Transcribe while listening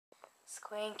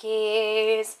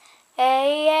Squinkies,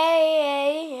 hey, hey,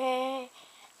 hey, hey.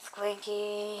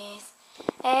 Squinkies,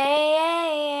 hey,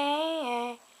 hey, hey,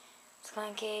 hey.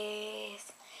 Squinkies,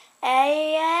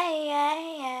 hey, hey,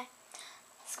 hey, hey.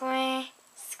 Squinkies.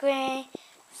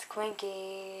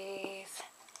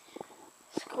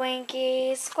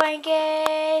 Squinkies,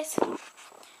 Squinkies.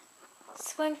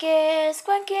 Squinkies,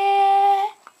 Squinkies.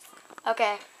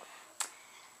 Okay.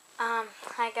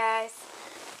 Hi guys,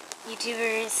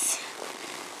 YouTubers.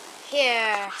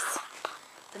 Here's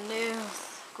the new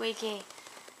Squeaky.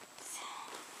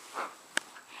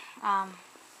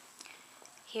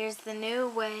 Here's the new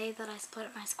way that I split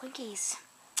up my Squinkies.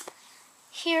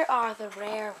 Here are the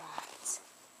rare ones.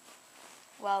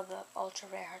 Well, the ultra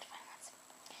rare hard to find ones.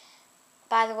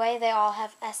 By the way, they all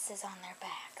have S's on their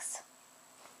backs.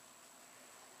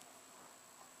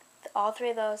 All three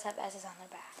of those have S's on their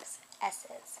backs.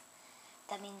 S's.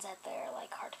 That means that they're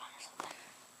like hard to find or something.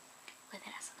 With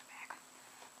an S on their back.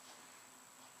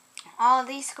 All of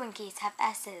these Squinkies have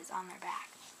S's on their back.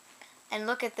 And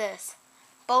look at this.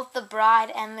 Both the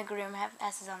bride and the groom have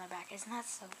S's on their back. Isn't that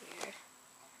so weird?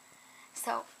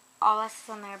 So, all S's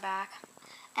on their back.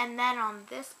 And then on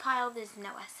this pile, there's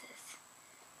no S's.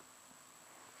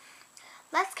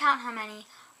 Let's count how many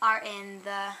are in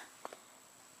the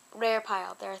rare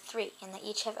pile. There are 3, and they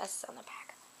each have S's on their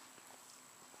back.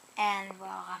 And,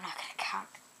 well, I'm not going to count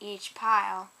each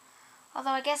pile.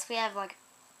 Although I guess we have, like,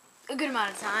 a good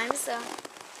amount of time, so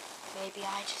maybe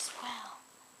I just will.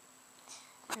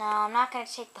 No, I'm not going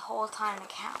to take the whole time to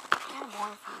count. It's kind of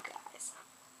boring for you guys.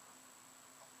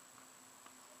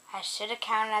 I should have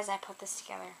counted as I put this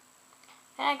together.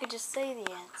 Then I could just say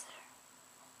the answer.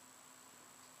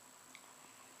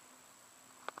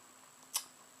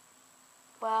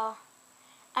 Well,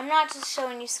 I'm not just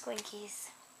showing you Squinkies.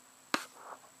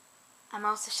 I'm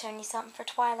also showing you something for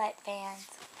Twilight fans.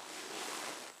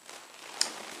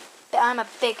 I'm a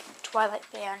big Twilight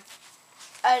fan.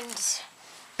 And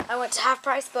I went to Half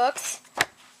Price Books. I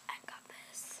got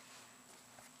this.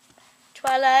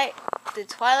 Twilight, the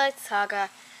Twilight Saga,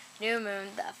 New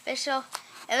Moon, the official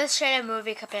illustrated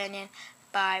movie companion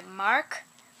by Mark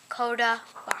Coda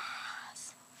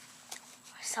Bars.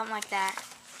 Or something like that.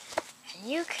 And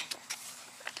you can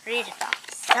read about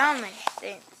so many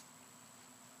things.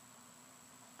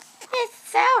 It's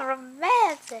so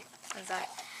romantic. I'm sorry.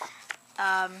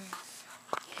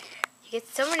 You get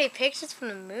so many pictures from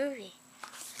the movie.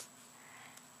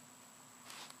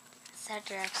 Set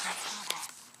directions on it.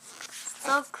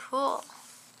 So cool.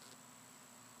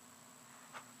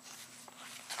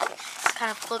 Just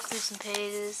kind of flip through some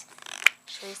pages,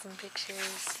 show you some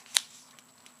pictures.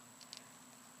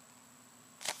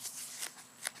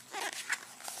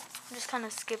 I'm just kind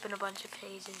of skipping a bunch of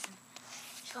pages and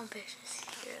showing pictures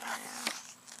here and there.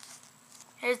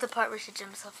 Here's the part where she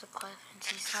jumps off the cliff and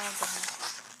she's trying to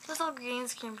So it's all green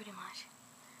screen pretty much.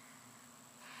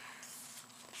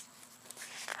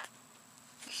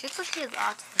 She looks like she has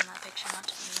autism in that picture, not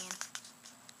to be mean.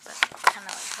 But kind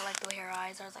of like, I like the way her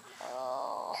eyes are. I was like,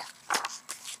 oh.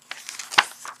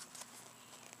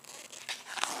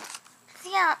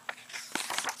 Yeah.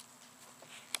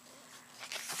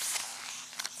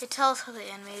 It tells how they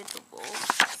animated the wolves.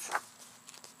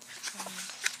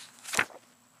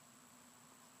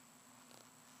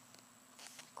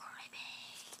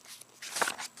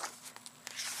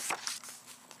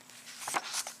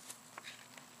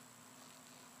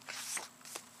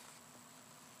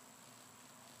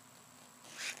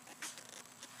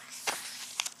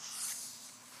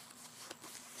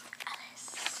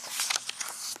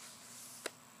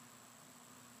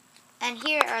 And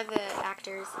here are the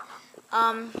actors.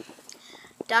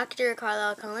 Dr.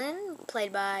 Carlisle Cullen,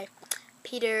 played by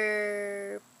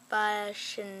Peter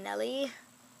Bacchinelli.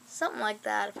 Something like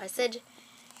that.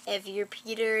 If you're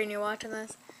Peter and you're watching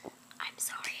this, I'm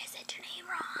sorry I said your name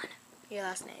wrong. Your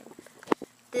last name.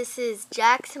 This is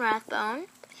Jackson Rathbone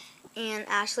and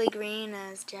Ashley Greene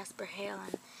as Jasper Hale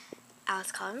and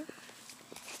Alice Cullen.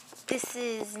 This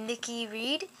is Nikki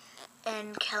Reed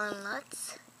and Kellen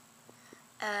Lutz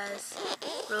as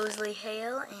Rosalie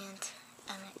Hale and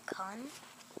Emmett Cullen.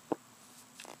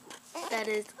 That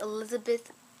is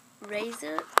Elizabeth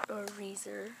Reeser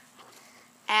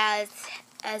as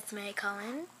Esme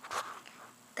Cullen.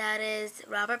 That is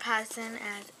Robert Pattinson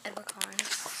as Edward Cullen.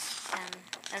 And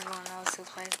everyone else who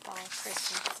plays ball,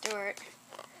 Kristen Stewart.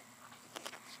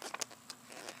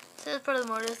 So this is part of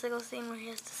the motorcycle scene where he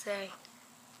has to say,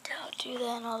 "Don't do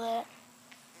that" and all that.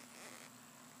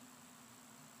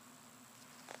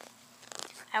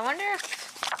 I wonder if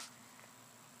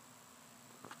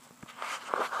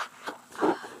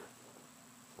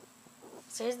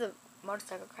so here's the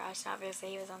motorcycle crashed. Obviously,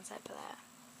 he was on set for that.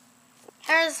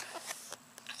 Here's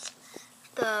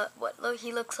what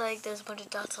he looks like. There's a bunch of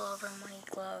dots all over him when he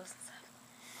glows.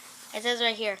 It says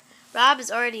right here, Rob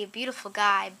is already a beautiful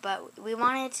guy, but we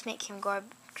wanted to make him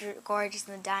gorgeous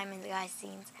in the diamond guy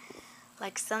scenes,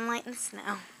 like sunlight and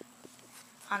snow.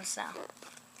 On snow.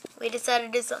 We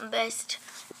decided to do something based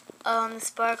on the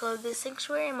sparkle of the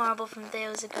sanctuary marble from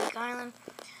Theos of Greek Island,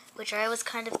 which I always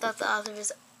kind of thought the author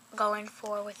was going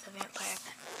for with the vampire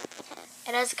effect.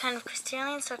 It has a kind of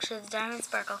crystalline structure of the diamond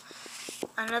sparkle.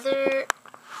 Another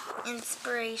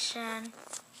inspiration,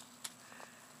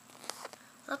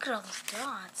 look at all those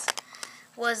dots,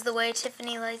 was the way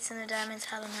Tiffany lights in the diamonds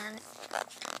have a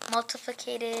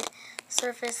multiplicated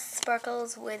surface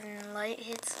sparkles when light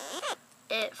hits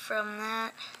it from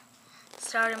that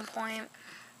starting point.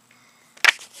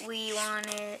 We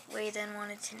then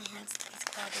wanted to enhance these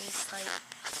qualities like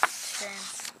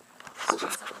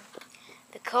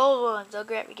the cold ones. Oh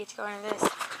great, we get to go into this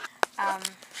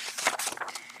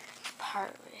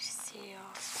part with seal.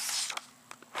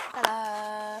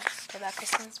 Ta-da! About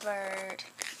Kristen's bird.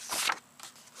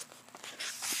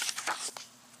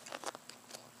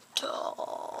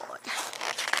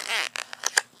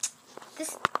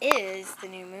 This is the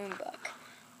new moon book,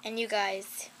 and you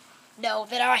guys know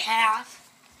that I have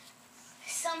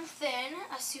something,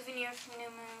 a souvenir from New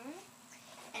Moon,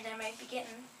 and I might be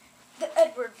getting the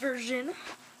Edward version.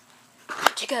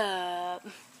 Jacob.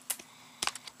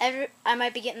 I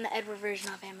might be getting the Edward version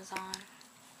off Amazon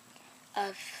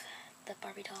of the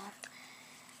Barbie doll.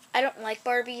 I don't like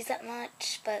Barbies that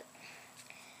much, but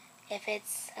if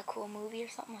it's a cool movie or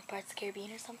something, like Pirates of the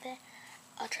Caribbean or something,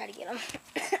 I'll try to get them.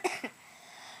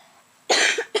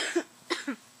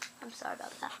 I'm sorry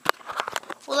about that.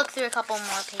 We'll look through a couple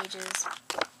more pages.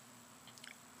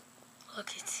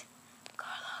 Look at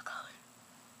Carla Cullen.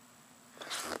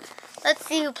 Let's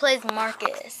see who plays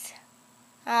Marcus.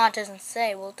 Oh, it doesn't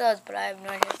say. Well, it does, but I have no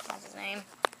idea what's his name.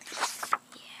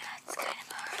 Yeah, it's kind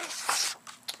of hard.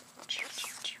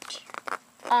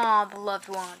 Aw, the loved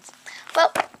ones.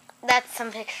 Well, that's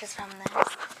some pictures from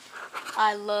this.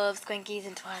 I love Squinkies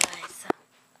and Twilight. So.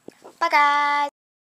 Bye, guys.